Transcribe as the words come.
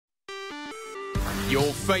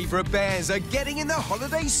Your favourite bears are getting in the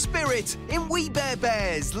holiday spirit in We Bare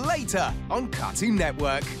Bears later on Cartoon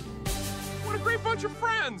Network. What a great bunch of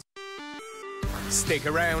friends! Stick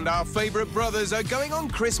around, our favourite brothers are going on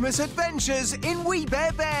Christmas adventures in We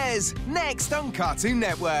Bare Bears next on Cartoon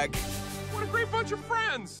Network. What a great bunch of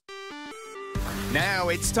friends! Now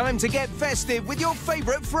it's time to get festive with your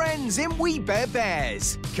favourite friends in We Bare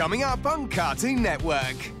Bears. Coming up on Cartoon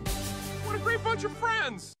Network. What a great bunch of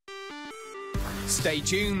friends! Stay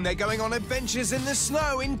tuned, they're going on adventures in the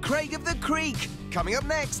snow in Craig of the Creek. Coming up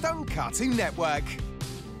next on Cartoon Network.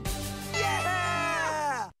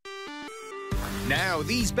 Yeah! Now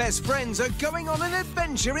these best friends are going on an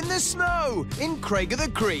adventure in the snow in Craig of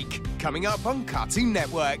the Creek. Coming up on Cartoon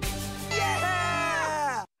Network.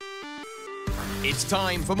 Yeah! It's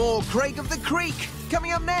time for more Craig of the Creek.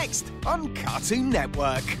 Coming up next on Cartoon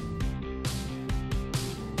Network.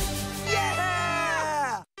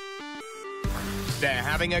 They're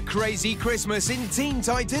having a crazy Christmas in Teen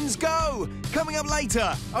Titans Go! Coming up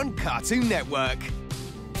later on Cartoon Network.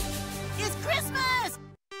 It's Christmas!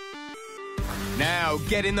 Now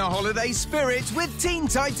get in the holiday spirit with Teen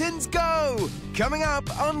Titans Go! Coming up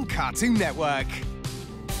on Cartoon Network.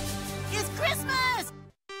 It's Christmas!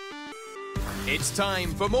 It's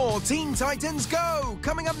time for more Teen Titans Go!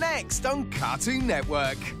 Coming up next on Cartoon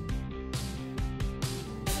Network.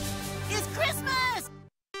 It's Christmas!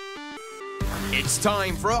 It's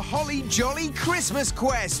time for a holly jolly Christmas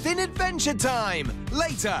quest in Adventure Time,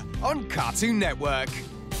 later on Cartoon Network.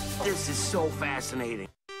 This is so fascinating.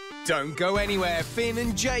 Don't go anywhere, Finn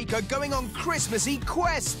and Jake are going on Christmassy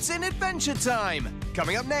quests in Adventure Time,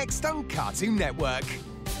 coming up next on Cartoon Network.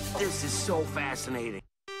 This is so fascinating.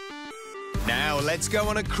 Now let's go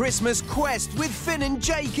on a Christmas quest with Finn and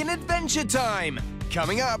Jake in Adventure Time,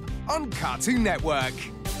 coming up on Cartoon Network.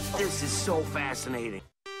 This is so fascinating.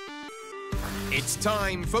 It's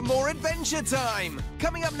time for more Adventure Time,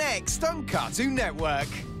 coming up next on Cartoon Network.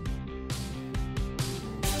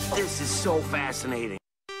 This is so fascinating.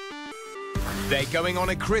 They're going on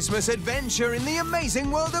a Christmas adventure in the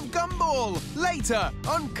amazing world of Gumball, later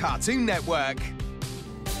on Cartoon Network.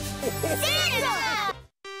 Santa!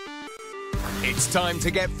 It's time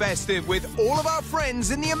to get festive with all of our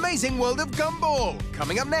friends in the amazing world of Gumball,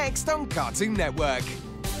 coming up next on Cartoon Network.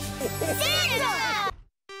 Santa!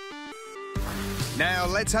 Now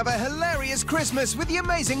let's have a hilarious Christmas with the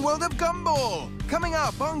amazing world of Gumball, coming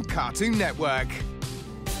up on Cartoon Network.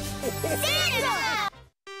 Santa!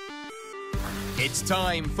 It's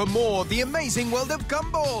time for more The Amazing World of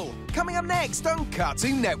Gumball, coming up next on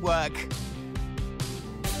Cartoon Network.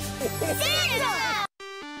 Santa!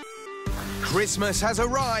 Christmas has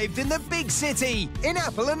arrived in the big city in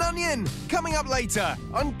Apple and Onion, coming up later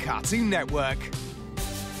on Cartoon Network.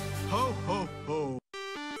 Ho, ho, ho.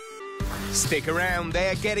 Stick around,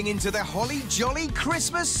 they're getting into the holly jolly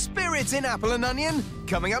Christmas spirit in Apple and Onion,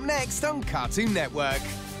 coming up next on Cartoon Network.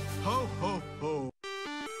 Ho, ho, ho.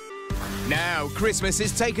 Now Christmas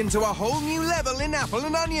is taken to a whole new level in Apple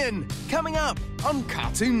and Onion, coming up on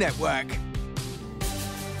Cartoon Network.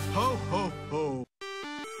 Ho, ho, ho.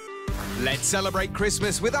 Let's celebrate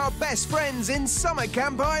Christmas with our best friends in Summer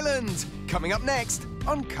Camp Island, coming up next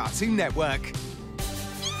on Cartoon Network.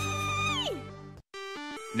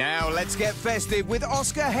 Now let's get festive with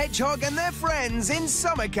Oscar Hedgehog and their friends in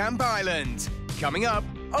Summer Camp Island, coming up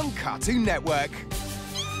on Cartoon Network.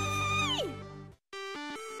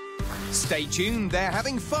 Stay tuned, they're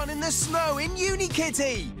having fun in the snow in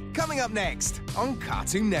Unikitty, coming up next on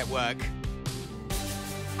Cartoon Network.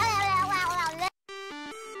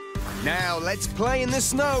 Now let's play in the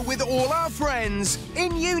snow with all our friends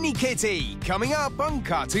in Unikitty, coming up on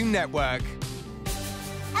Cartoon Network.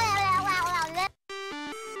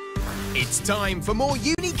 It's time for more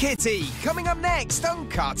Unikitty, coming up next on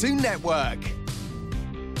Cartoon Network.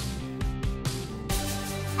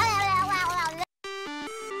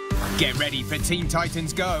 Get ready for Teen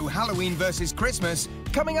Titans Go! Halloween vs. Christmas,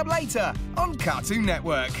 coming up later on Cartoon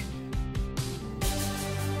Network.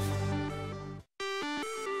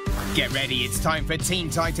 Get ready, it's time for Teen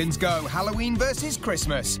Titans Go! Halloween vs.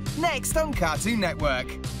 Christmas, next on Cartoon Network.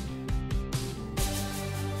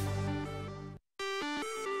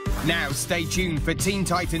 Now stay tuned for Teen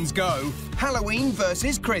Titans Go! Halloween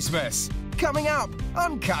vs. Christmas, coming up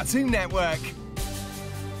on Cartoon Network.